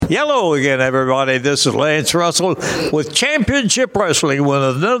Hello again, everybody. This is Lance Russell with Championship Wrestling with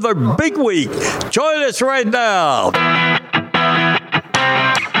another big week. Join us right now.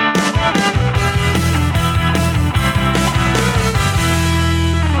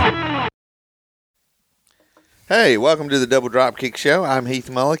 Hey, welcome to the Double Dropkick Show. I'm Heath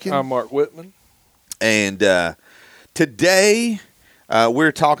Mulliken. I'm Mark Whitman. And today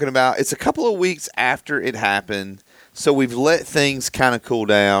we're talking about, it's a couple of weeks after it happened, so we've let things kind of cool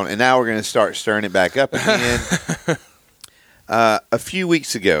down, and now we're going to start stirring it back up again. A few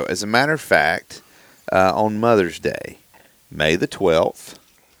weeks ago, as a matter of fact, on Mother's Day, May the 12th,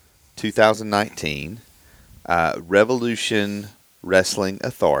 2019, Revolution Wrestling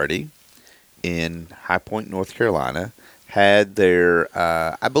Authority in High Point, North Carolina, had their,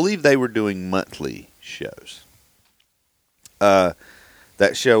 I believe they were doing monthly shows. That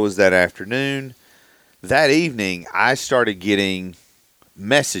show was that afternoon. That evening, I started getting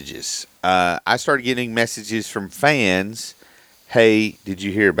messages. I started getting messages from fans. Hey, did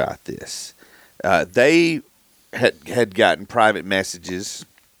you hear about this? They had gotten private messages.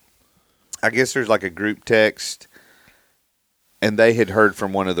 I guess there's like a group text, and they had heard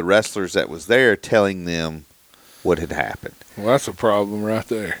from one of the wrestlers that was there telling them what had happened. Well, that's a problem right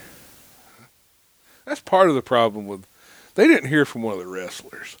there. That's part of the problem with, they didn't hear from one of the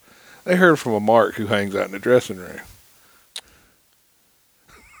wrestlers. They heard from a Mark who hangs out in the dressing room.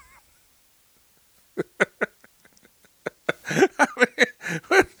 I mean,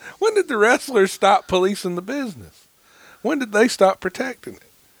 when did the wrestlers stop policing the business? When did they stop protecting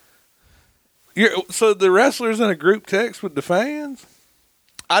it? So the wrestlers in a group text with the fans?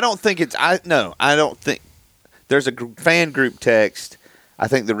 I don't think I don't think there's a fan group text. I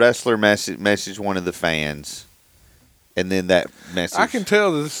think the wrestler messaged one of the fans, and then that message. I can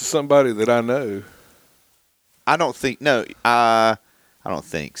tell that this is somebody that I know. I don't think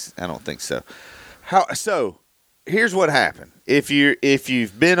so. So here's what happened. If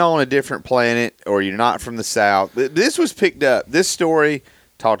you've been on a different planet or you're not from the South, this was picked up. This story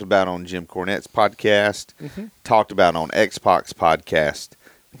talked about on Jim Cornette's podcast, talked about on X-Pac's podcast,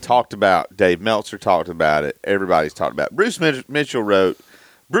 talked about, Dave Meltzer talked about it, everybody's talked about it. Bruce Mitchell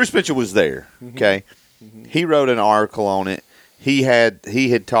was there, okay? He wrote an article on it. He had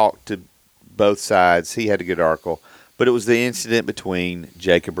talked to both sides. He had a good article. But it was the incident between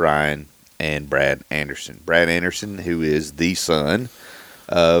Jacob Ryan and Brad Anderson. Brad Anderson, who is the son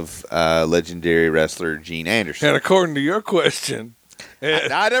of legendary wrestler Gene Anderson. And according to your question...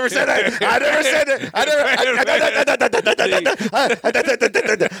 I never said that. I never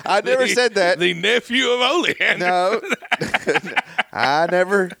said that. The nephew of Ole Anderson. No, I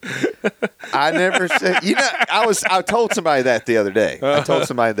never said. You know, I told somebody that the other day. I told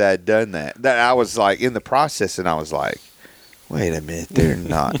somebody that I'd done that. That I was like in the process, and I was like, wait a minute, they're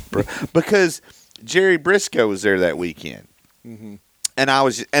not, bro. Because Jerry Briscoe was there that weekend. And I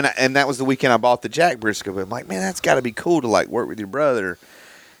was, and that was the weekend I bought the Jack Briscoe. But I'm like, man, that's got to be cool to like work with your brother.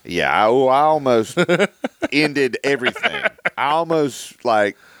 Yeah, I almost ended everything. I almost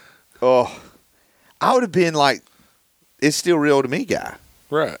like, I would have been like, it's still real to me, guy.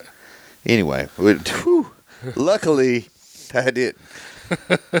 Right. Anyway, luckily I didn't.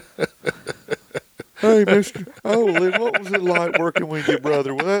 Hey, Mr. Ole, what was it like working with your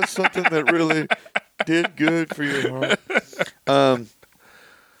brother? Well, that's something that really did good for your heart.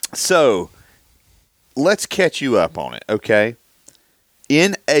 So, let's catch you up on it, okay?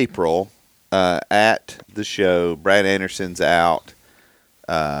 In April, at the show, Brad Anderson's out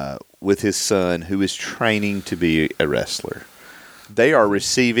with his son, who is training to be a wrestler. They are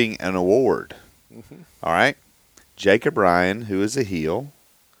receiving an award, all right? Jacob Ryan, who is a heel,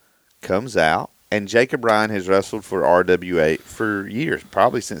 comes out, and Jacob Ryan has wrestled for RWA for years,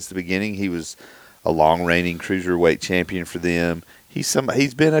 probably since the beginning. He was a long-reigning cruiserweight champion for them. He's been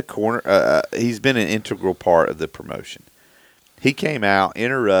an integral part of the promotion. He came out,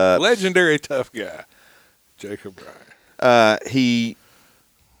 interrupts. Legendary tough guy, Jacob Ryan.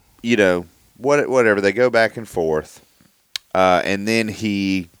 Whatever. They go back and forth. And then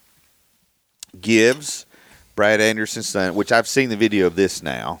he gives Brad Anderson's son, which I've seen the video of this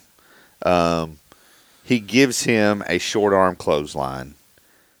now. He gives him a short arm clothesline.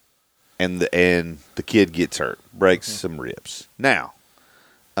 And the kid gets hurt, breaks some ribs. Now,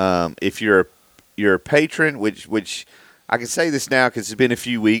 if you're a patron, which I can say this now because it's been a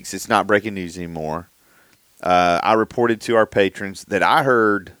few weeks, it's not breaking news anymore. I reported to our patrons that I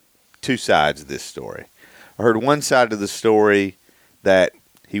heard two sides of this story. I heard one side of the story that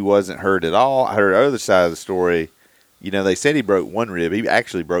he wasn't hurt at all. I heard the other side of the story. You know, they said he broke one rib. He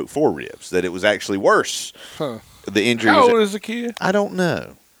actually broke 4 ribs. That it was actually worse. Huh. The injury. How old is the kid? I don't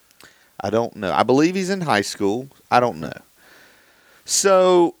know. I don't know. I believe he's in high school. I don't know.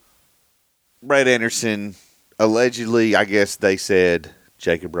 So, Brad Anderson, allegedly, I guess they said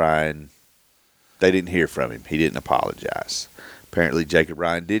Jacob Ryan, they didn't hear from him. He didn't apologize. Apparently, Jacob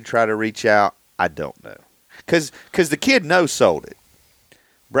Ryan did try to reach out. I don't know. Because the kid no-sold it.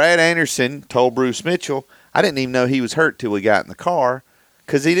 Brad Anderson told Bruce Mitchell, I didn't even know he was hurt till we got in the car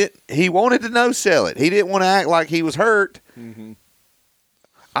because he wanted to no-sell it. He didn't want to act like he was hurt. Mm-hmm.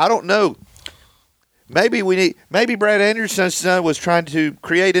 I don't know. Maybe Brad Anderson's son was trying to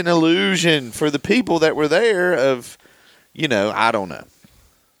create an illusion for the people that were there of, I don't know.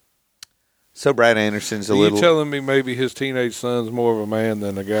 So Brad Anderson's a little. You telling me maybe his teenage son's more of a man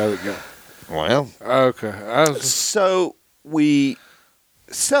than the guy that got. Well. Okay. So they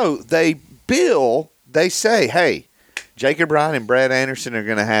say, hey, Jacob Ryan and Brad Anderson are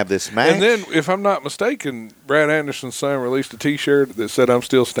going to have this match. And then, if I'm not mistaken, Brad Anderson's son released a T-shirt that said "I'm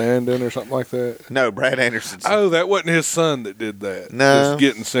still standing" or something like that. No, Brad Anderson's. Oh, that wasn't his son that did that. No, just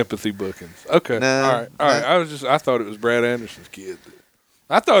getting sympathy bookings. Okay, no, all right. I thought it was Brad Anderson's kid.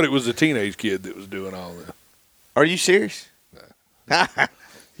 I thought it was a teenage kid that was doing all this. Are you serious? No.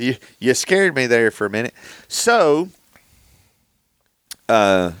 You scared me there for a minute. So,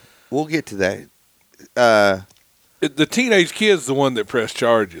 we'll get to that. The teenage kid's the one that pressed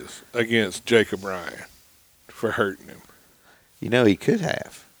charges against Jacob Ryan for hurting him. He could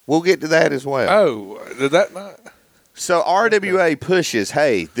have. We'll get to that as well. Oh, did that not? So RWA pushes,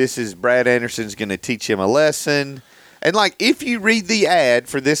 hey, this is Brad Anderson's going to teach him a lesson. And, if you read the ad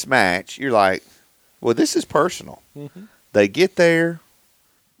for this match, you're like, well, this is personal. Mm-hmm. They get there.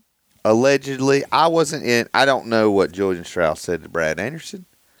 Allegedly, I wasn't in. I don't know what Julian Strauss said to Brad Anderson.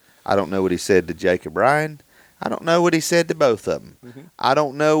 I don't know what he said to Jacob Ryan. I don't know what he said to both of them. Mm-hmm. I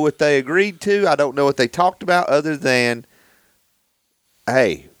don't know what they agreed to. I don't know what they talked about other than,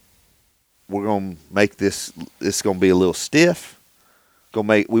 hey, we're going to make this is going to be a little stiff.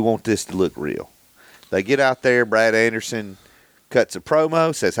 We want this to look real. They get out there. Brad Anderson cuts a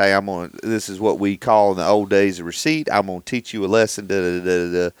promo, says, hey, this is what we call in the old days a receipt. I'm going to teach you a lesson.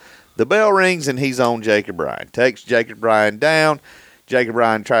 The bell rings, and he's on Jacob Ryan. Takes Jacob Ryan down. Jacob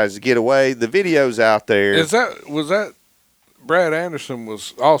Ryan tries to get away. The video's out there. Was that Brad Anderson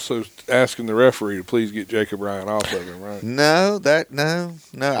was also asking the referee to please get Jacob Ryan off of him, right? No.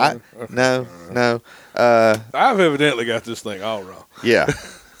 I've evidently got this thing all wrong. Yeah.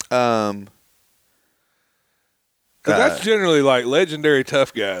 Because that's generally like legendary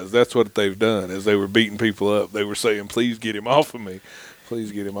tough guys. That's what they've done is they were beating people up. They were saying, please get him off of me.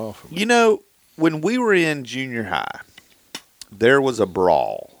 Please get him off of me. When we were in junior high, there was a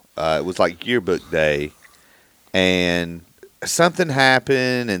brawl. It was like yearbook day, and something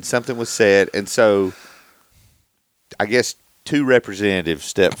happened, and something was said, and so I guess two representatives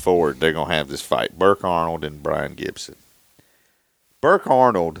stepped forward. They're going to have this fight, Burke Arnold and Brian Gibson. Burke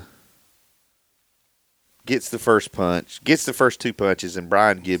Arnold gets the first two punches, and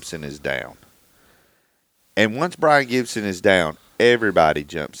Brian Gibson is down. And once Brian Gibson is down, everybody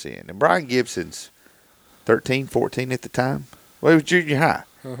jumps in. And Brian Gibson's 13, 14 at the time. Well, he was junior high.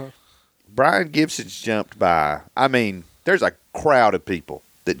 Uh-huh. Brian Gibson's jumped by, there's a crowd of people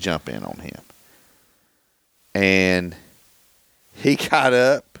that jump in on him. And he got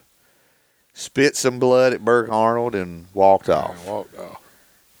up, spit some blood at Burke Arnold, and walked off.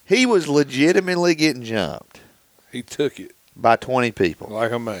 He was legitimately getting jumped. He took it. By 20 people.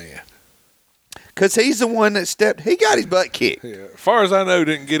 Like a man. Because he's the one that stepped. He got his butt kicked. Yeah. As far as I know,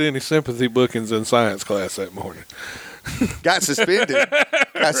 didn't get any sympathy bookings in science class that morning. Got suspended.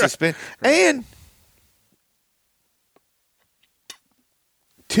 And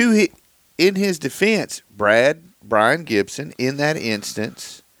in his defense, Brian Gibson, in that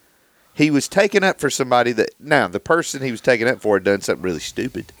instance, he was taken up for somebody the person he was taken up for had done something really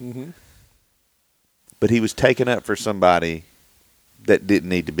stupid. Mm-hmm. But he was taken up for somebody that didn't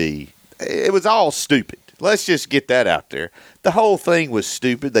need to be. It was all stupid. Let's just get that out there. The whole thing was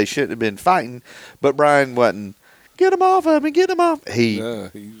stupid. They shouldn't have been fighting. But Brian wasn't, get him off of me, get him off. He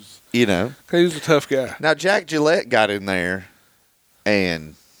was a tough guy. Now, Jack Gillette got in there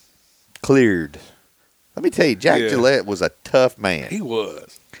and cleared. Let me tell you, Jack Gillette was a tough man. He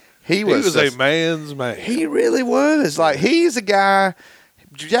was. He was a man's man. He really was. He's a guy.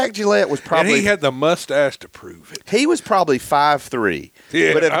 Jack Gillette was probably. And he had the mustache to prove it. He was probably 5'3".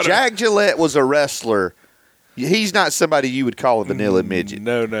 Yeah, but if Jack Gillette was a wrestler, he's not somebody you would call a vanilla midget.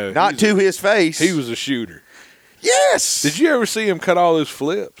 No. Not to his face. He was a shooter. Yes. Did you ever see him cut all those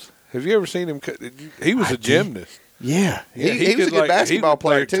flips? Have you ever seen him cut? He was a gymnast. Yeah. He was a good basketball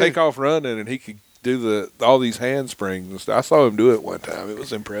player, too. Take off running, and he could do all these handsprings and stuff. I saw him do it one time. It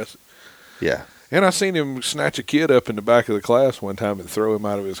was impressive. Yeah. And I seen him snatch a kid up in the back of the class one time and throw him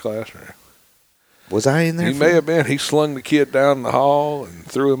out of his classroom. Was I in there? He may have been. He slung the kid down in the hall and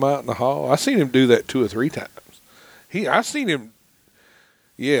threw him out in the hall. I seen him do that 2 or 3 times. I seen him.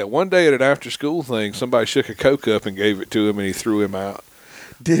 Yeah, one day at an after-school thing, somebody shook a Coke up and gave it to him, and he threw him out.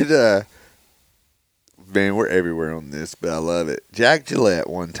 Man, we're everywhere on this, but I love it. Jack Gillette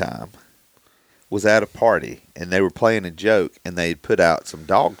one time was at a party, and they were playing a joke, and they had put out some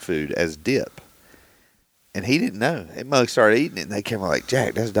dog food as dip. And he didn't know. And mug started eating it, and they came out like,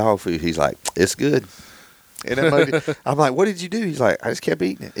 Jack, that's dog food. He's like, it's good. And I'm like, what did you do? He's like, I just kept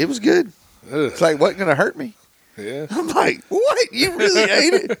eating it. It was good. It's like, wasn't going to hurt me. Yeah. I'm like, what? You really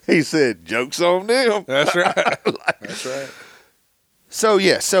ate it? He said, joke's on them. That's right. That's right.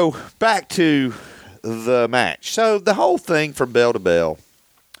 So back to the match. So the whole thing from bell to bell,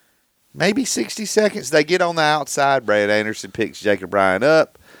 maybe 60 seconds. They get on the outside. Brad Anderson picks Jacob Bryan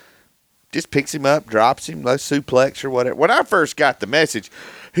up. Just picks him up, drops him, let's suplex or whatever. When I first got the message,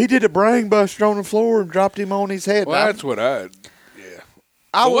 he did a brain buster on the floor and dropped him on his head. Well, that's what the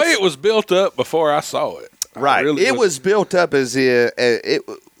way it was built up before I saw it. Right. It was built up as the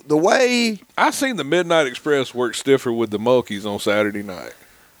way. I seen the Midnight Express work stiffer with the Mulkeys on Saturday night.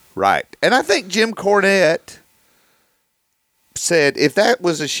 Right. And I think Jim Cornette said if that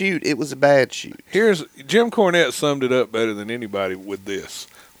was a shoot, it was a bad shoot. Jim Cornette summed it up better than anybody with this.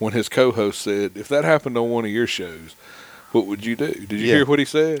 When his co-host said, if that happened on one of your shows, what would you do? Did you hear what he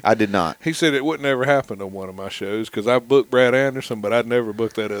said? I did not. He said it wouldn't ever happen on one of my shows because I booked Brad Anderson, but I'd never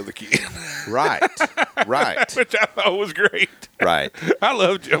book that other kid. Right. Right. Which I thought was great. Right. I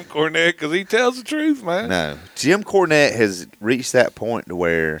love Jim Cornette because he tells the truth, man. No. Jim Cornette has reached that point to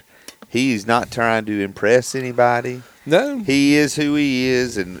where he's not trying to impress anybody. No. He is who he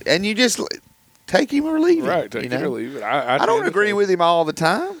is, and you just take him or leave him. Right, take him or leave it. I don't agree with him all the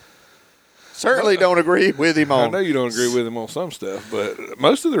time. Certainly don't agree with him on. I know you don't agree with him on some stuff, but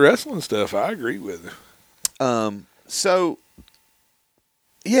most of the wrestling stuff, I agree with him. So,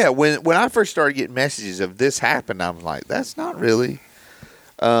 yeah, when I first started getting messages of this happened, I'm like, that's not really.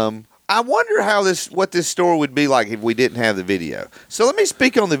 I wonder what this story would be like if we didn't have the video. So let me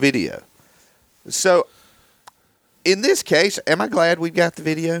speak on the video. So, in this case, am I glad we got the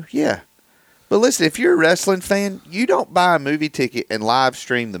video? Yeah. But listen, if you're a wrestling fan, you don't buy a movie ticket and live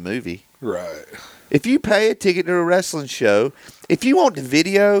stream the movie. Right. If you pay a ticket to a wrestling show, if you want to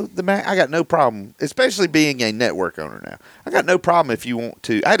video the match, I got no problem, especially being a network owner now. I got no problem if you want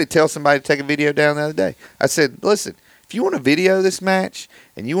to. I had to tell somebody to take a video down the other day. I said, listen, if you want to video this match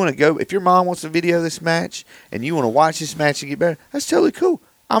and you want to go, if your mom wants to video this match and you want to watch this match and get better, that's totally cool.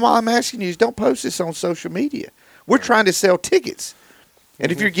 All I'm asking you is don't post this on social media. We're trying to sell tickets.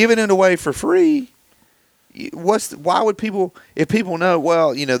 And if you're giving it away for free, why would people, if people know,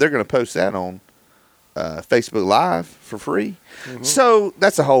 well, they're going to post that on Facebook Live for free. Mm-hmm. So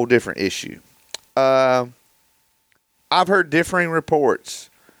that's a whole different issue. I've heard differing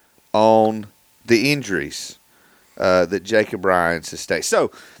reports on the injuries that Jacob Bryan sustained. So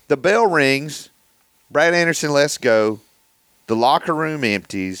the bell rings, Brad Anderson lets go, the locker room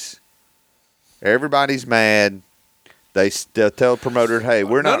empties, everybody's mad. They tell the promoter, hey,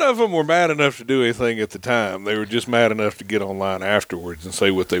 we're not. None of them were mad enough to do anything at the time. They were just mad enough to get online afterwards and say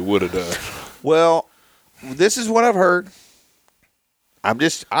what they would have done. Well, this is what I've heard. I'm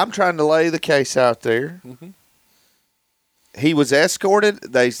trying to lay the case out there. Mm-hmm. He was escorted.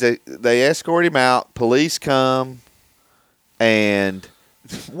 They escort him out. Police come. And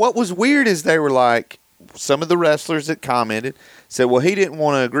what was weird is they were like, some of the wrestlers that commented said, well, he didn't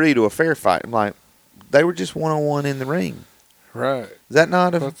want to agree to a fair fight. I'm like, they were just one-on-one in the ring. Right. Is that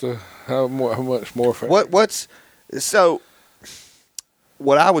not how much more fair? So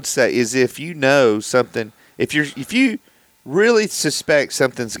what I would say is if you know something, if you really suspect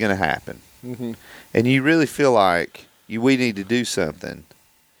something's going to happen, mm-hmm. and you really feel like we need to do something,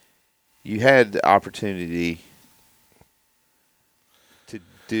 you had the opportunity to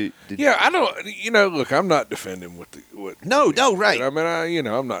do. Yeah, I don't. Look, I'm not defending what. No, right. I mean,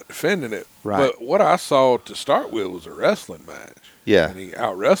 I'm not defending it. Right. But what I saw to start with was a wrestling match. Yeah. And he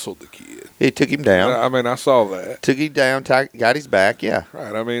out-wrestled the kid. He took him down. I mean, I saw that. Took him down, got his back, yeah.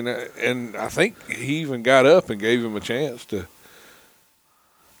 Right. I mean, and I think he even got up and gave him a chance to.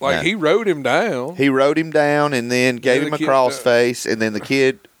 He rode him down. He rode him down and then gave him a crossface, and then the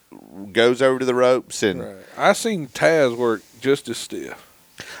kid goes over to the ropes. And right. I seen Taz work just as stiff.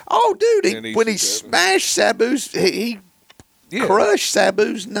 Oh, dude! When he smashed Sabu's, he crushed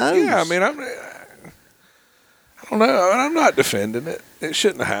Sabu's nose. Yeah, I mean, I don't know. I'm not defending it. It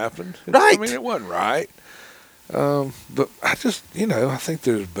shouldn't have happened. Right. I mean, it wasn't right. But I just, I think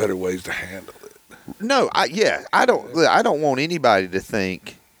there's better ways to handle it. No, I don't want anybody to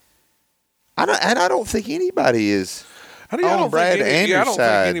think. I don't think anybody is on Brad Anderson's I don't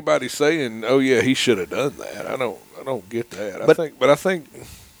side. think anybody's saying, "Oh yeah, he should have done that." I don't get that. But I think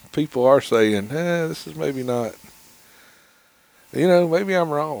people are saying, "This is maybe not." Maybe I'm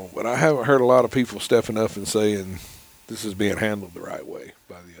wrong, but I haven't heard a lot of people stepping up and saying this is being handled the right way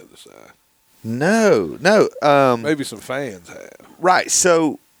by the other side. No. Maybe some fans have. Right.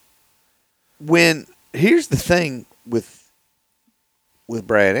 So here's the thing with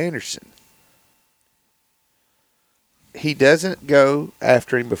Brad Anderson. He doesn't go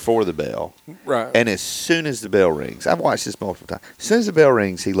after him before the bell. Right. And as soon as the bell rings, I've watched this multiple times. As soon as the bell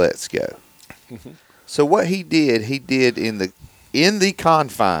rings, he lets go. Mm-hmm. So what he did in the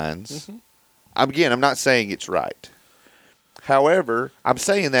confines. Mm-hmm. Again, I'm not saying it's right. However, I'm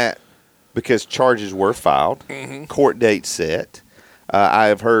saying that because charges were filed, court date set. I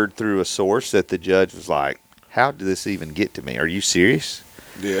have heard through a source that the judge was like, "How did this even get to me? Are you serious?"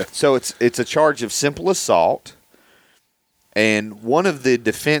 Yeah. So it's a charge of simple assault. And one of the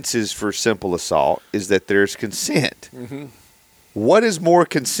defenses for simple assault is that there's consent. Mm-hmm. What is more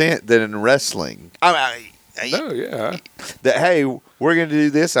consent than in wrestling? Oh, yeah. That, hey, we're going to do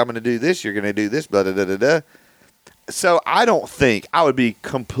this, I'm going to do this, you're going to do this, blah, blah, blah, blah, blah. So I don't think I would be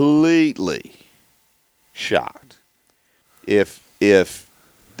completely shocked if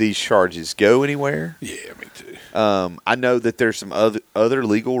these charges go anywhere. Yeah, me too. I know that there's some other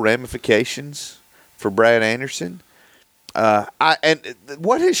legal ramifications for Brad Anderson. And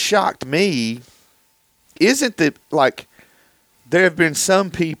what has shocked me isn't that, like, there have been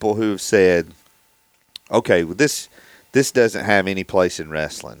some people who have said, okay, well, this doesn't have any place in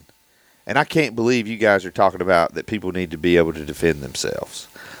wrestling. And I can't believe you guys are talking about that people need to be able to defend themselves.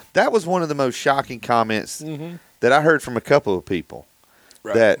 That was one of the most shocking comments that I heard from a couple of people.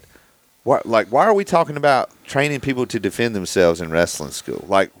 Right. That, why are we talking about training people to defend themselves in wrestling school?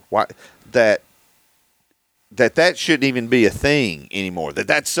 Like, why that shouldn't even be a thing anymore.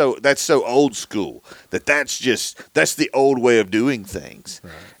 That's so old school. That's the old way of doing things.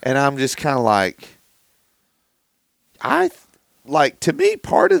 Right. And I'm just kind of like, to me,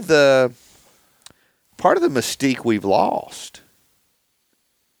 part of the mystique we've lost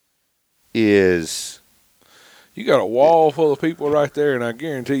is you got a wall full of people right there, and I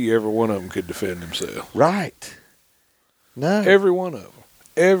guarantee you every one of them could defend themselves. Right. No. Every one of them.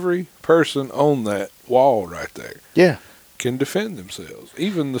 Every person on that wall right there. Yeah. Can defend themselves.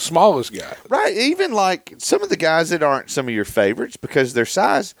 Even the smallest guy. Right. Even like some of the guys that aren't some of your favorites because of their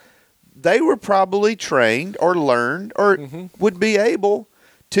size, they were probably trained or learned or would be able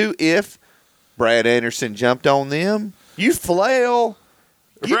to, if Brad Anderson jumped on them, you flail,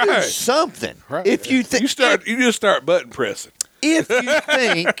 you do something. Right. If you think you just start button pressing. If you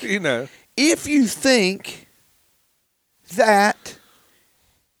think if you think that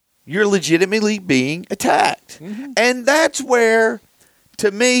you're legitimately being attacked. And that's where, to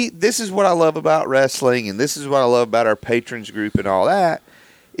me, this is what I love about wrestling, and this is what I love about our patrons group and all that,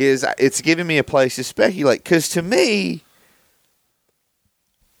 is it's giving me a place to speculate. Because to me,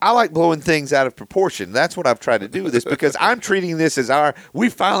 I like blowing things out of proportion. That's what I've tried to do with this, because I'm treating this as we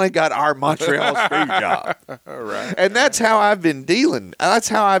finally got our Montreal screw job. Right. And that's how I've been dealing. That's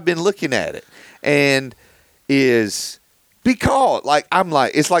how I've been looking at it. And is... because,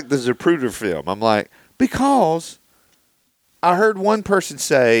 it's like the Zapruder film. I'm like, because I heard one person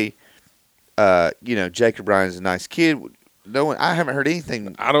say, Jacob Bryan's a nice kid. I haven't heard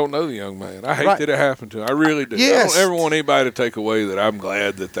anything. I don't know the young man. I hate that it happened to him. I really do. Yes. I don't ever want anybody to take away that I'm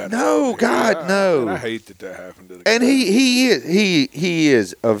glad that No, happened. God, no. I hate that happened to the And guy. he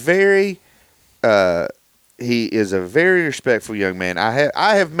is a very respectful young man.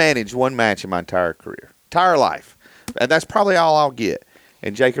 I have managed one match in my entire life. And that's probably all I'll get.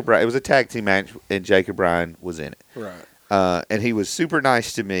 And Jacob Bryan, it was a tag team match, and Jacob Bryan was in it. Right. And he was super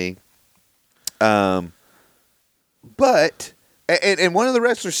nice to me. But one of the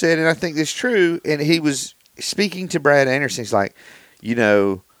wrestlers said, and I think this is true, and he was speaking to Brad Anderson. He's like,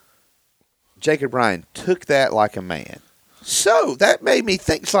 Jacob Bryan took that like a man. So that made me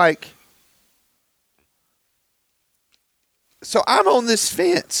think, so I'm on this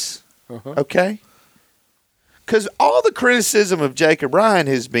fence, okay? Because all the criticism of Jacob Bryan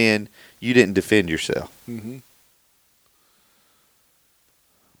has been, you didn't defend yourself. Mm-hmm.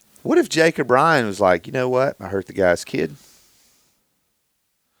 What if Jacob Bryan was like, you know what? I hurt the guy's kid.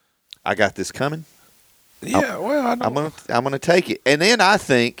 I got this coming. Yeah, I'm gonna take it. And then I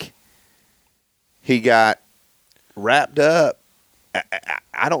think he got wrapped up.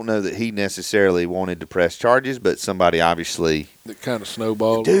 I don't know that he necessarily wanted to press charges, but somebody obviously. It kind of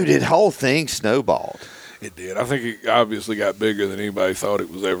snowballed. Dude, the whole thing snowballed. It did. I think it obviously got bigger than anybody thought it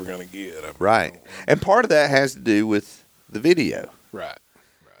was ever going to get. Right. And part of that has to do with the video. Right.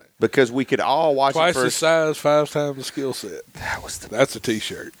 Because we could all watch Twice it the first. size, 5 times the skill set. That's a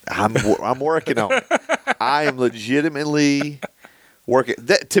T-shirt. I'm working on it. I am legitimately working.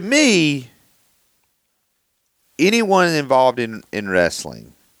 That, to me, anyone involved in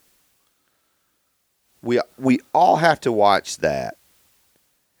wrestling, we all have to watch that.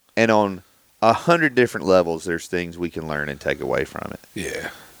 And on 100 different levels, there's things we can learn and take away from it. Yeah.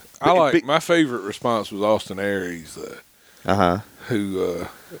 My favorite response was Austin Aries, who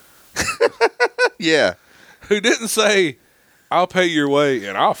Yeah. who didn't say, "I'll pay your way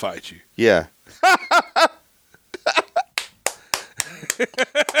and I'll fight you." Yeah. I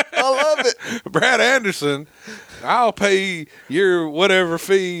love it. Brad Anderson, "I'll pay your whatever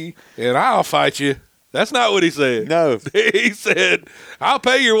fee and I'll fight you." That's not what he said. No. He said, "I'll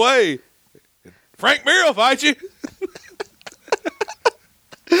pay your way. Frank Mir will fight you."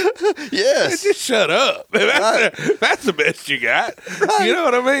 Yes. Just shut up. That's the best you got. Right. You know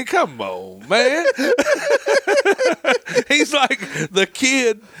what I mean? Come on, man. He's like the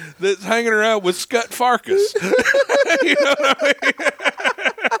kid that's hanging around with Scott Farkas. You know what I mean?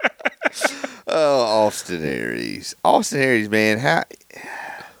 Oh, Austin Aries. Austin Aries, man.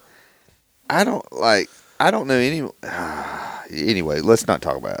 I don't know any. Anyway, let's not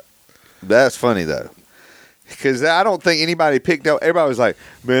talk about it. That's funny, though. Because I don't think anybody picked up. Everybody was like,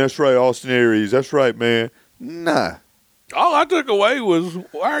 "Man, that's right, Austin Aries. That's right, man." Nah. All I took away was,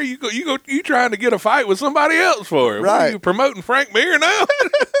 why are you trying to get a fight with somebody else for? Right. What, are you promoting Frank Mir now?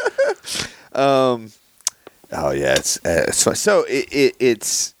 Oh yeah, it's fun. So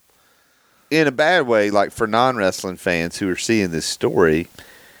it's in a bad way. Like for non-wrestling fans who are seeing this story,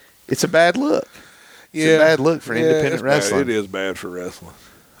 it's a bad look. It's a bad look for independent wrestling. It is bad for wrestling,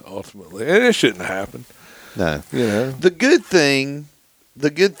 ultimately, and it shouldn't happen. No. You know, the good thing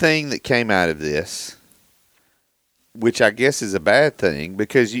that came out of this, which I guess is a bad thing,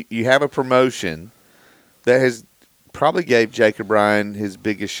 because you have a promotion that has probably gave Jacob Bryan his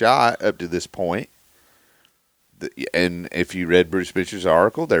biggest shot up to this point. And if you read Bruce Mitchell's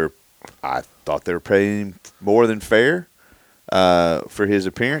article, I thought they were paying him more than fair for his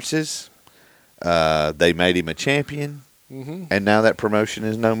appearances. They made him a champion. Mm-hmm. And now that promotion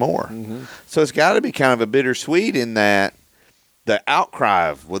is no more. Mm-hmm. So it's got to be kind of a bittersweet in that the outcry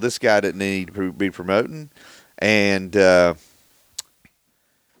of, well, this guy didn't need to be promoting. And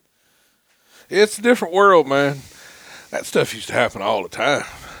it's a different world, man. That stuff used to happen all the time.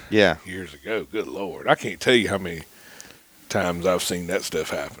 Yeah. Years ago. Good Lord. I can't tell you how many times I've seen that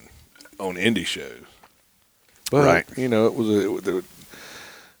stuff happen on indie shows. But, right. You know,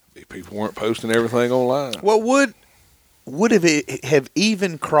 people weren't posting everything online. Well, would it have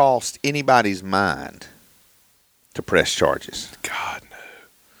even crossed anybody's mind to press charges? God,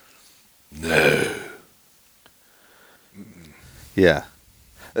 no. No. Mm-mm. Yeah.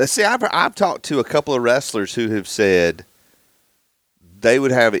 See, I've talked to a couple of wrestlers who have said they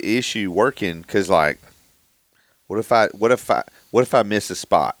would have an issue working because, like, what if I miss a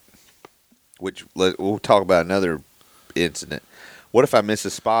spot? Which we'll talk about another incident. What if I miss a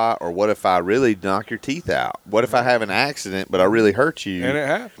spot, or what if I really knock your teeth out? What if I have an accident, but I really hurt you? And it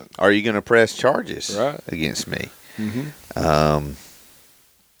happened. Are you going to press charges against me? Mm-hmm.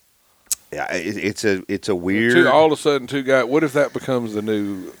 Yeah, it's a weird. All of a sudden, two guys. What if that becomes the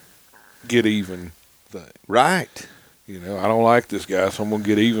new get even thing? Right. You know, I don't like this guy, so I'm going to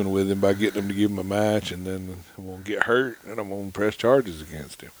get even with him by getting him to give him a match, and then I'm going to get hurt, and I'm going to press charges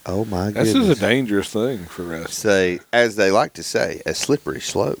against him. Oh, my goodness. This is a dangerous thing for wrestling. As they like to say, a slippery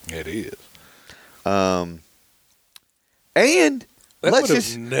slope. It is. And let's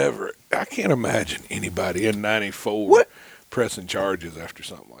just never. I can't imagine anybody in '94 pressing charges after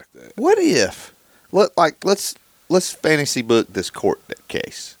something like that. What if, let's fantasy book this court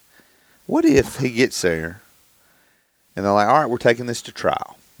case. What if he gets there? And they're like, all right, we're taking this to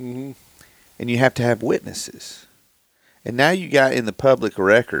trial. Mm-hmm. And you have to have witnesses. And now you got in the public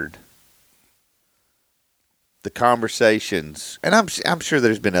record the conversations. And I'm sure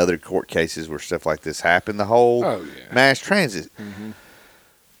there's been other court cases where stuff like this happened, the whole mass transit. Mm-hmm.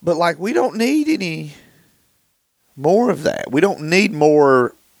 But, like, we don't need any more of that. We don't need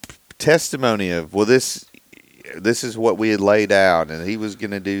more testimony of, well, this is what we had laid out, and he was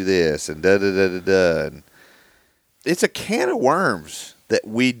going to do this, and da-da-da-da-da. And it's a can of worms that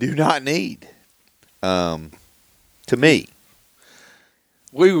we do not need, to me.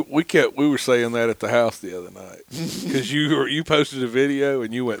 We were saying that at the house the other night because you posted a video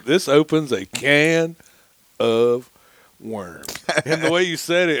and you went, "This opens a can of worms," and the way you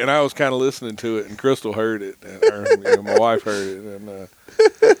said it, and I was kind of listening to it, and Crystal heard it, and my wife heard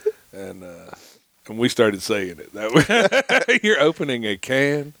it, and we started saying it that way. You're opening a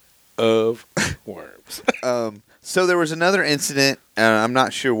can of worms. So there was another incident. I'm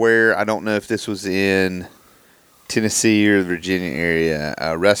not sure where. I don't know if this was in Tennessee or the Virginia area.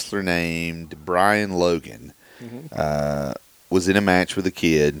 A wrestler named Brian Logan was in a match with a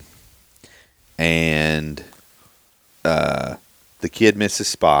kid, and the kid missed a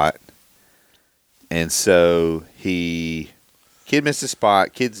spot, and so kid missed a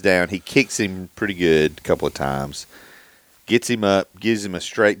spot. Kid's down. He kicks him pretty good a couple of times, gets him up, gives him a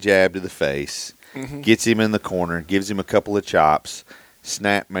straight jab to the face. Gets him in the corner, gives him a couple of chops,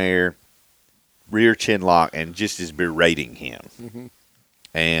 snapmare, rear chin lock, and just is berating him.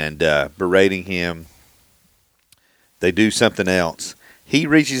 And berating him, they do something else. He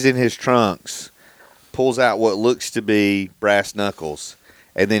reaches in his trunks, pulls out what looks to be brass knuckles,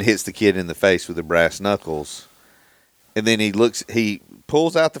 and then hits the kid in the face with the brass knuckles. And then he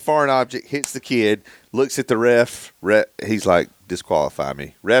pulls out the foreign object, hits the kid, looks at the ref. He's like, disqualify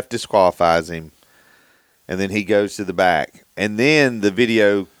me. Ref disqualifies him. And then he goes to the back. And then the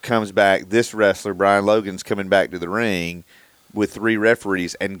video comes back. This wrestler, Brian Logan's coming back to the ring with 3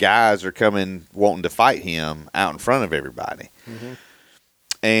 referees, and guys are coming wanting to fight him out in front of everybody.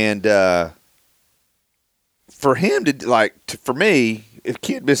 And for him for me, if a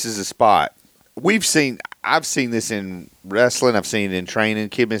kid misses a spot, I've seen this in wrestling. I've seen it in training.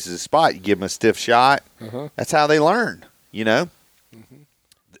 Kid misses a spot, you give him a stiff shot. That's how they learn, you know?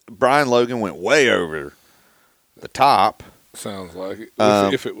 Brian Logan went way over the top. Sounds like it.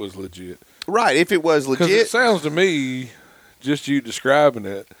 If it was legit. Right, if it was legit. Because it sounds to me, just you describing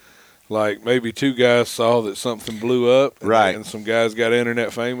it, like maybe 2 guys saw that something blew up. Right. And some guys got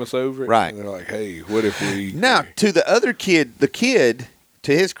internet famous over it. Right. And they're like, hey, what if we... Now, to the other kid,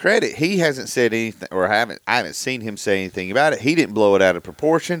 to his credit, he hasn't said anything, or I haven't seen him say anything about it. He didn't blow it out of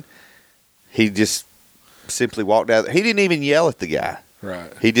proportion. He just simply walked out. He didn't even yell at the guy.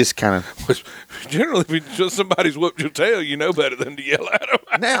 Right. He just kind of... Which, generally, if somebody's whooped your tail, you know better than to yell at them.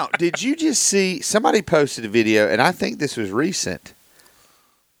 Now, did you just see... Somebody posted a video, and I think this was recent,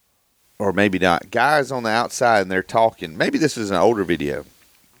 or maybe not. Guys on the outside, and they're talking. Maybe this was an older video.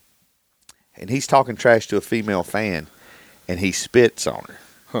 And he's talking trash to a female fan, and he spits on her.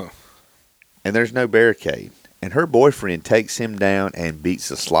 Huh. And there's no barricade. And her boyfriend takes him down and beats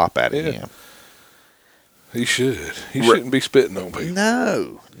the slop out of him. He should. He shouldn't be spitting on people.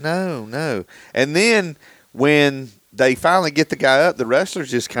 No. And then when they finally get the guy up, the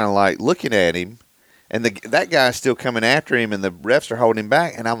wrestler's just kind of like looking at him, and that guy's still coming after him, and the refs are holding him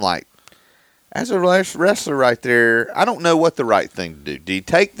back. And I'm like, as a wrestler right there, I don't know what the right thing to do. Do you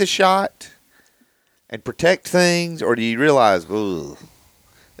take the shot and protect things, or do you realize, ugh,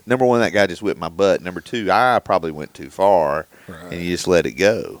 number one, that guy just whipped my butt. Number 2, I probably went too far, and you just let it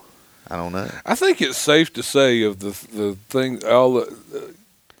go. I don't know. I think it's safe to say of the thing, all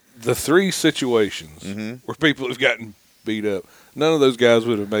the 3 situations where people have gotten beat up, none of those guys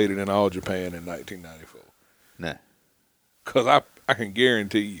would have made it in All Japan in 1994. No. Because I can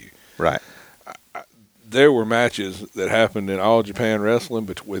guarantee you. Right. There were matches that happened in All Japan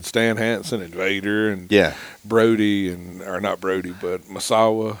Wrestling with Stan Hansen and Vader and Brody or not Brody, but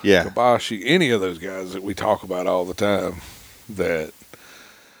Masawa, Kobashi, any of those guys that we talk about all the time that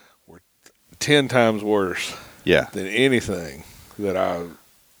were 10 times worse than anything that I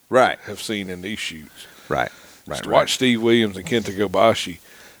have seen in these shoots. Right. Watch Steve Williams and Kenta Kobashi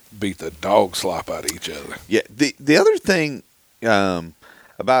beat the dog slop out of each other. Yeah. The other thing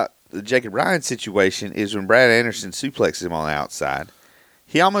about the Jacob Ryan situation is when Brad Anderson suplexes him on the outside,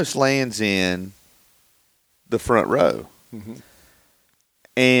 he almost lands in the front row.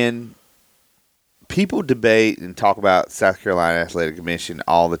 And people debate and talk about South Carolina Athletic Commission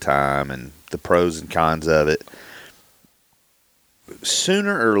all the time and the pros and cons of it.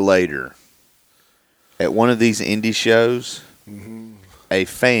 Sooner or later, at one of these indie shows, a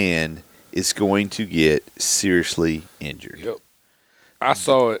fan is going to get seriously injured. Yep. I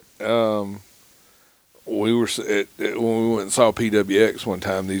saw it. We were when we went and saw PWX one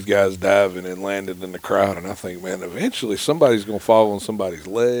time. These guys diving and landed in the crowd, and I think, man, eventually somebody's going to fall on somebody's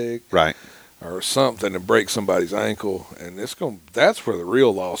leg, or something, and break somebody's ankle, and that's where the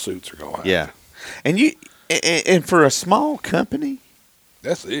real lawsuits are going to happen. Yeah, and for a small company,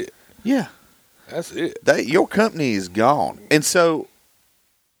 that's it. Yeah, that's it. Your company is gone, and so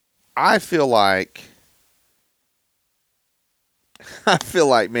I feel like. I feel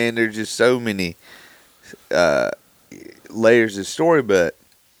like, man, there's just so many layers of story, but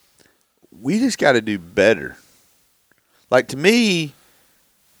we just got to do better. Like, to me,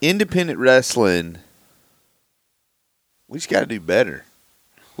 independent wrestling, we just got to do better.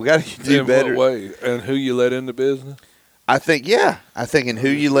 We got to do better. In what way? And who you let in the business? I think in who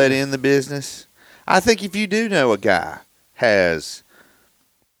you let in the business. I think if you do know a guy has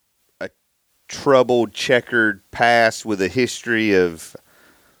a troubled, checkered past with a history of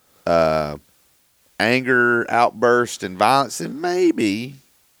anger, outburst, and violence, then maybe,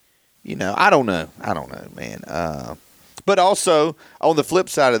 I don't know, man. But also, on the flip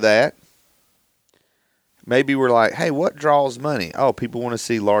side of that, maybe we're like, hey, what draws money? Oh, people want to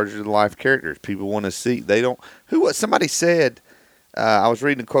see larger-than-life characters. People want to see, somebody said, I was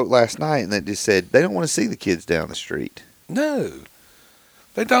reading a quote last night, and that just said, they don't want to see the kids down the street. No,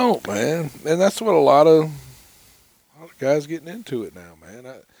 they don't, man. And that's what a lot of guys getting into it now, man.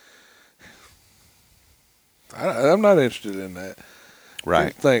 I'm not interested in that.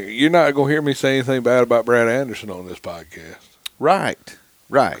 Right. You're not going to hear me say anything bad about Brad Anderson on this podcast. Right.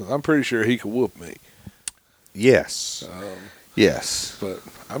 'Cause I'm pretty sure he could whoop me. Yes. Yes. But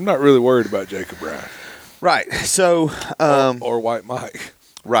I'm not really worried about Jacob Bryan. Right. So, or White Mike.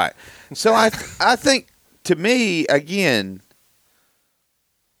 Right. So I think, to me, again,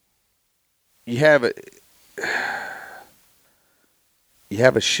 you have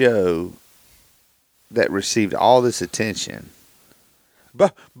a show that received all this attention.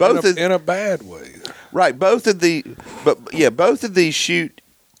 But in a bad way. Right. Both of these shoot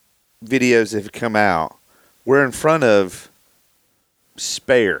videos that have come out were in front of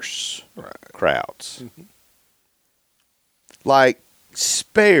sparse crowds. Mm-hmm. Like,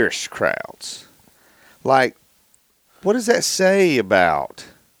 sparse crowds. Like, what does that say about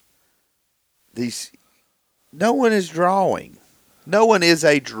these? No one is drawing. No one is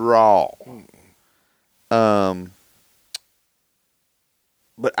a draw.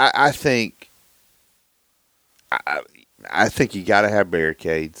 But I think you got to have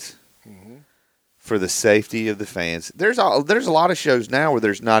barricades for the safety of the fans. There's a lot of shows now where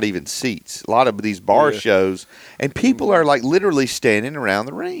there's not even seats. A lot of these bar shows, and people are like literally standing around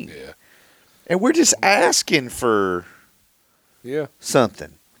the ring. Yeah. And we're just asking for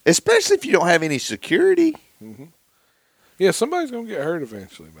something, especially if you don't have any security. Mm-hmm. Yeah, somebody's gonna get hurt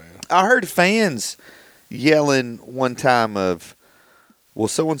eventually, man. I heard fans yelling one time of, well,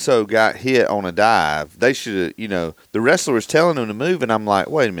 so-and-so got hit on a dive. They should have, the wrestler was telling them to move, and I'm like,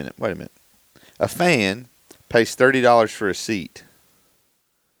 wait a minute. A fan pays $30 for a seat.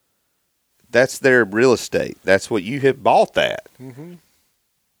 That's their real estate. That's what you have bought that. Mm-hmm.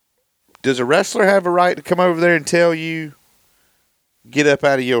 Does a wrestler have a right to come over there and tell you, get up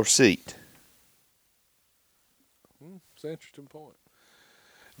out of your seat? It's an interesting point.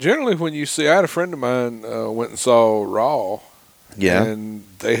 Generally, when you see, I had a friend of mine went and saw Raw. Yeah. And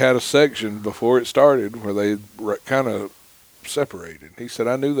they had a section before it started where they kind of separated. He said,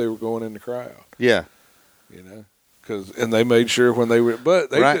 I knew they were going in the crowd. Yeah. And they made sure when they were, but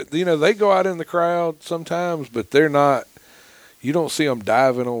they, they go out in the crowd sometimes, but they're not, you don't see them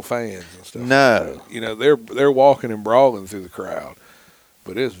diving on fans and stuff. No. They're walking and brawling through the crowd,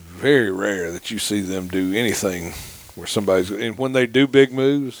 but it's very rare that you see them do anything where and when they do big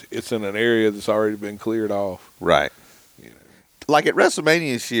moves, it's in an area that's already been cleared off. Right. Like at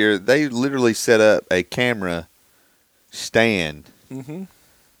WrestleMania this year, they literally set up a camera stand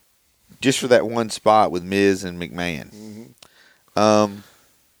just for that one spot with Miz and McMahon. Mm-hmm.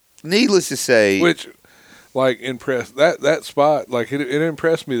 Needless to say, which, impressed that spot. Like it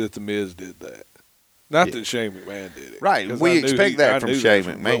impressed me that the Miz did that. Not that Shane McMahon did it. Right. We expect that from Shane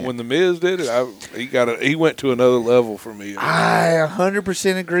McMahon. But when the Miz did it, he went to another level for me. I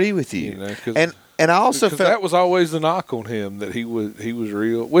 100% agree with you. And I also felt that was always the knock on him, that he was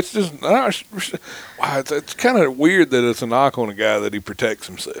real. Which is it's kind of weird that it's a knock on a guy that he protects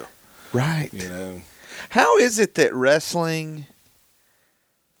himself. Right. How is it that wrestling,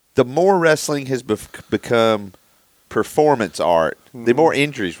 the more wrestling has become performance art, the more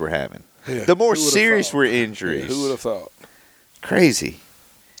injuries we're having. Yeah, the more serious we're injuries. Yeah, who would have thought? Crazy.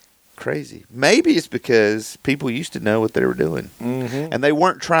 Maybe it's because people used to know what they were doing. Mm-hmm. And they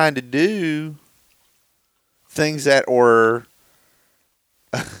weren't trying to do things that were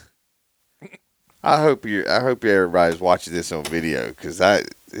I hope everybody's watching this on video, because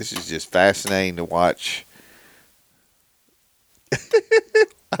this is just fascinating to watch.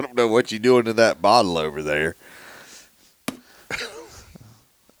 I don't know what you're doing to that bottle over there.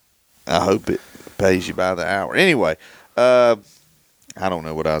 I hope it pays you by the hour. Anyway, I don't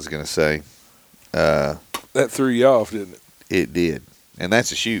know what I was going to say. That threw you off, didn't it? it did, and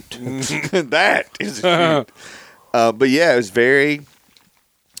that's a shoot. That is a shoot. But yeah, it was very.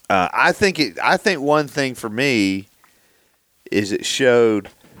 I think one thing for me is it showed,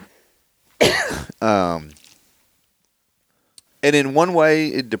 and in one way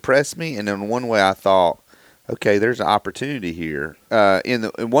it depressed me, and in one way I thought, okay, there's an opportunity here. In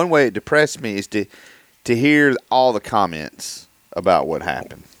one way it depressed me is to hear all the comments about what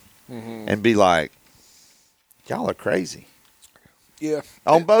happened, and be like, y'all are crazy. Yeah,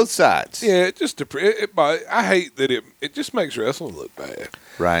 on both sides. Yeah, it just I hate that it just makes wrestling look bad.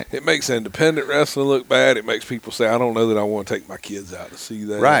 Right. It makes independent wrestling look bad. It makes people say, I don't know that I want to take my kids out to see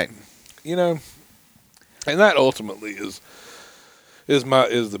that. Right. You know, and that ultimately is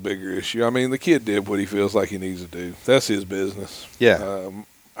the bigger issue. I mean, the kid did what he feels like he needs to do. That's his business. Yeah.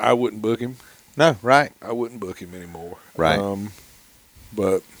 I wouldn't book him. No, right. I wouldn't book him anymore. Right.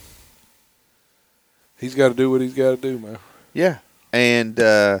 But he's got to do what he's got to do, man. Yeah. And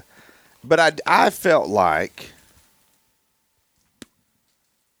but I felt like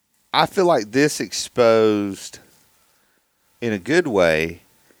this exposed in a good way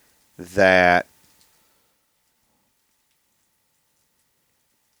that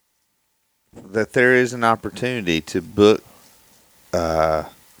there is an opportunity to book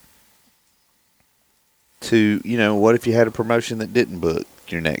what if you had a promotion that didn't book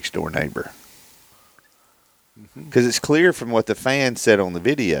your next door neighbor? Because it's clear from what the fans said on the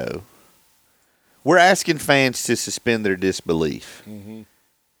video, we're asking fans to suspend their disbelief. Mm-hmm.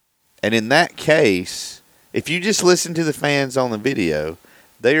 And in that case, if you just listen to the fans on the video,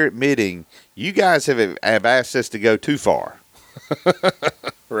 they're admitting, you guys have asked us to go too far.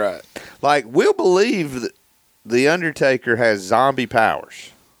 Right. Like, we'll believe that The Undertaker has zombie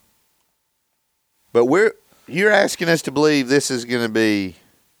powers. But you're asking us to believe this is going to be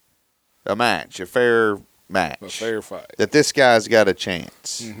a match, a fair match. A fair fight. That this guy's got a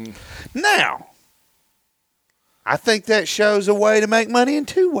chance. Mm-hmm. Now, I think that shows a way to make money in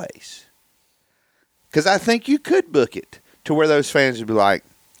two ways. Because I think you could book it to where those fans would be like,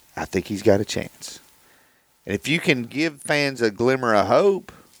 I think he's got a chance. And if you can give fans a glimmer of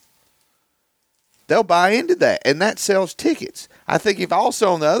hope, they'll buy into that. And that sells tickets. I think if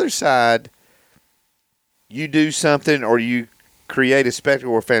also on the other side, you do something or you create a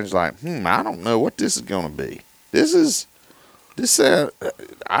spectacle where fans are like, I don't know what this is going to be.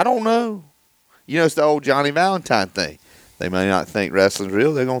 I don't know. You know, it's the old Johnny Valentine thing. They may not think wrestling's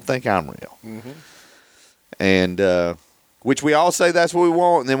real. They're going to think I'm real. Mm-hmm. And, which we all say that's what we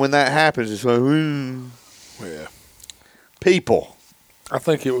want. And then when that happens, it's like, yeah. People. I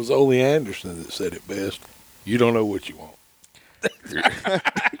think it was Ole Anderson that said it best. You don't know what you want.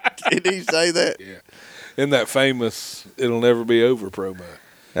 Did he say that? Yeah. In that famous "It'll Never Be Over" promo.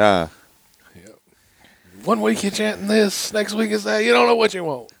 Yep. 1 week you're chanting this, next week is that. You don't know what you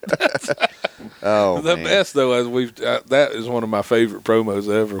want. The best though, as that is one of my favorite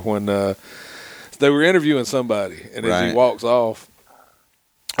promos ever. When they were interviewing somebody, and as he walks off,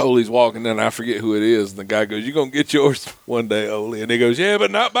 Ole's walking, and I forget who it is, and the guy goes, "You're gonna get yours one day, Ole," and he goes, "Yeah,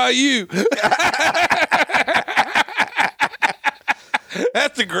 but not by you."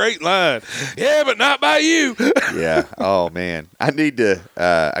 That's a great line. Yeah, but not by you. Yeah. Oh, man. I need to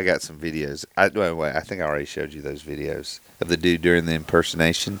I got some videos. I think I already showed you those videos of the dude during the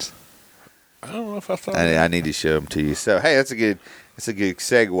impersonations. I don't know if I saw I need to show them to you. So, hey, that's a good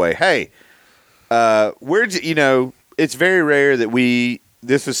segue. Hey, it's very rare that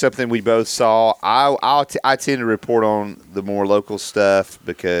this was something we both saw. I tend to report on the more local stuff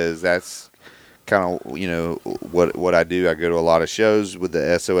because that's kind of, what I do. I go to a lot of shows with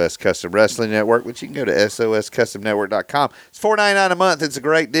the SOS Custom Wrestling Network, which you can go to SOSCustomNetwork.com. It's $4.99 a month. It's a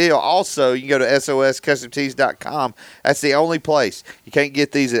great deal. Also, you can go to SOSCustomTees.com. That's the only place. You can't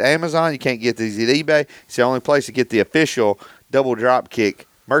get these at Amazon. You can't get these at eBay. It's the only place to get the official Double Dropkick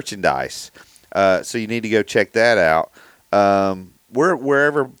merchandise. So you need to go check that out. We're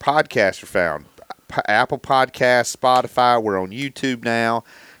wherever podcasts are found. Apple Podcasts, Spotify. We're on YouTube now.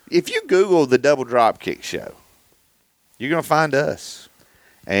 If you Google the Double Dropkick Show, you're going to find us.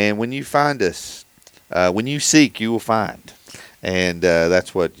 And when you find us, when you seek, you will find. And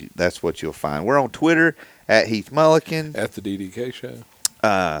that's what you'll find. We're on Twitter at Heath Mulliken. At the DDK Show.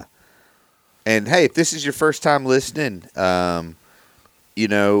 And, hey, if this is your first time listening, I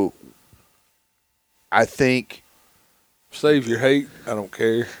think... Save your hate. I don't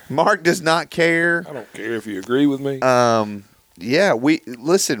care. Mark does not care. I don't care if you agree with me. Yeah,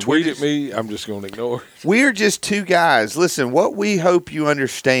 listen. Tweet at me. I'm just going to ignore it. We're just two guys. Listen, what we hope you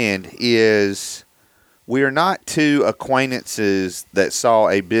understand is we are not two acquaintances that saw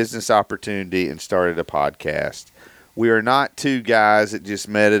a business opportunity and started a podcast. We are not two guys that just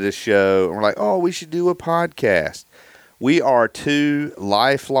met at a show and we're like, oh, we should do a podcast. We are two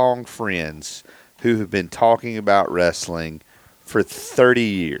lifelong friends who have been talking about wrestling for 30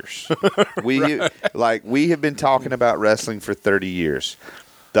 years. We have been talking about wrestling for 30 years.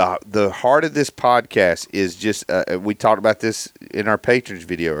 The heart of this podcast is just we talked about this in our patrons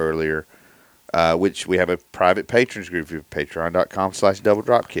video earlier, which we have a private patrons group,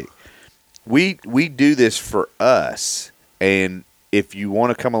 patreon.com/doubledropkick. We do this for us, and if you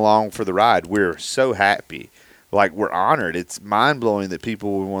want to come along for the ride, we're so happy. Like, we're honored. It's mind-blowing that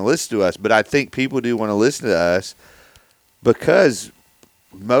people would want to listen to us, but I think people do want to listen to us because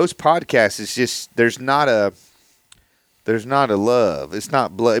most podcasts, it's just, there's not a love. It's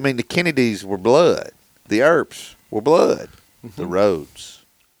not blood. I mean, the Kennedys were blood. The Earps were blood. The Rhodes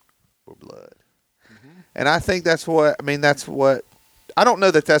were blood. And I think that's what, I don't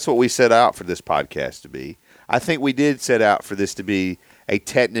know that that's what we set out for this podcast to be. I think we did set out for this to be a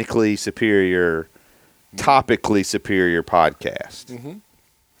technically superior, topically superior podcast.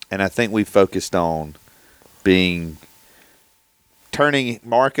 And I think we focused on turning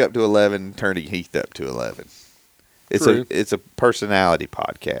Mark up to 11, turning Heath up to 11. It's a personality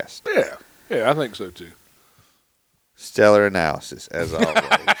podcast. Yeah, I think so too. Stellar analysis, as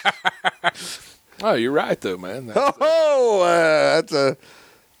always. Oh, you're right though, man. That's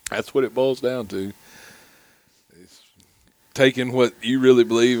what it boils down to. It's taking what you really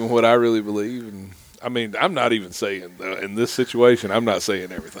believe and what I really believe, and I mean, I'm not even saying in this situation, I'm not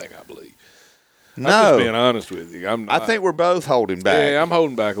saying everything I believe. No, I'm just being honest with you. I think we're both holding back. Yeah, I'm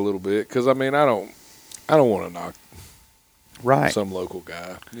holding back a little bit because I mean, I don't want to knock some local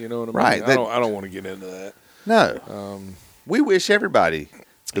guy. You know what I mean? Right. I don't want to get into that. No. We wish everybody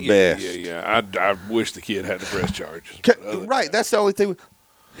the best. Yeah. I wish the kid had the press charges. Right. That's the only thing.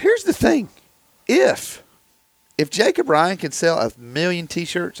 Here's the thing. If Jacob Ryan can sell 1 million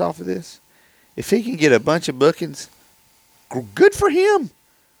T-shirts off of this, if he can get a bunch of bookings, good for him.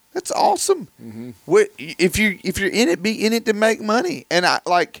 That's awesome. If you're in it, be in it to make money. And I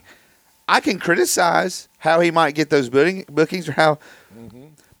can criticize how he might get those bookings or how,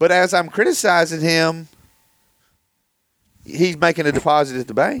 but as I'm criticizing him, he's making a deposit at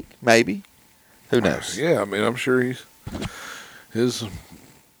the bank. Maybe, who knows? Yeah, I mean, I'm sure his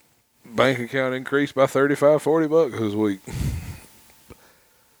bank account increased by $35-$40 this week.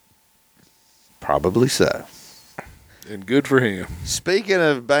 Probably so. And good for him. Speaking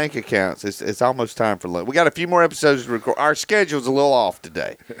of bank accounts, it's almost time for lunch. We got a few more episodes to record. Our schedule's a little off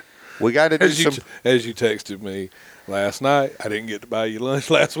today. We got to do as you texted me last night, I didn't get to buy you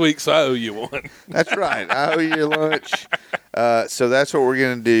lunch last week, so I owe you one. That's right. I owe you lunch. So that's what we're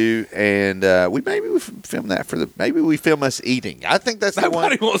going to do. And we film that maybe we film us eating. I think that's the one.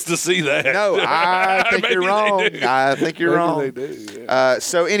 Nobody wants to see that. No, I think you're wrong. I think you're wrong. They do, yeah.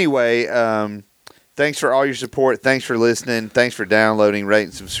 So anyway, thanks for all your support. Thanks for listening. Thanks for downloading, rate,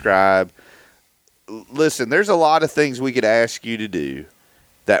 and subscribe. Listen, there's a lot of things we could ask you to do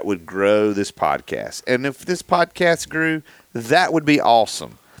that would grow this podcast. And if this podcast grew, that would be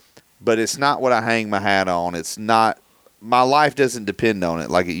awesome. But it's not what I hang my hat on. It's not, my life doesn't depend on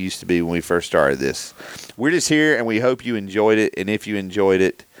it like it used to be when we first started this. We're just here, and we hope you enjoyed it. And if you enjoyed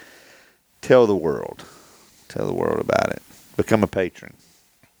it, tell the world. Tell the world about it. Become a patron.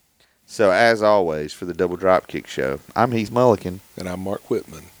 So, as always, for the Double Dropkick Show, I'm Heath Mulligan. And I'm Mark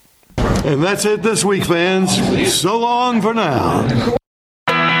Whitman. And that's it this week, fans. So long for now.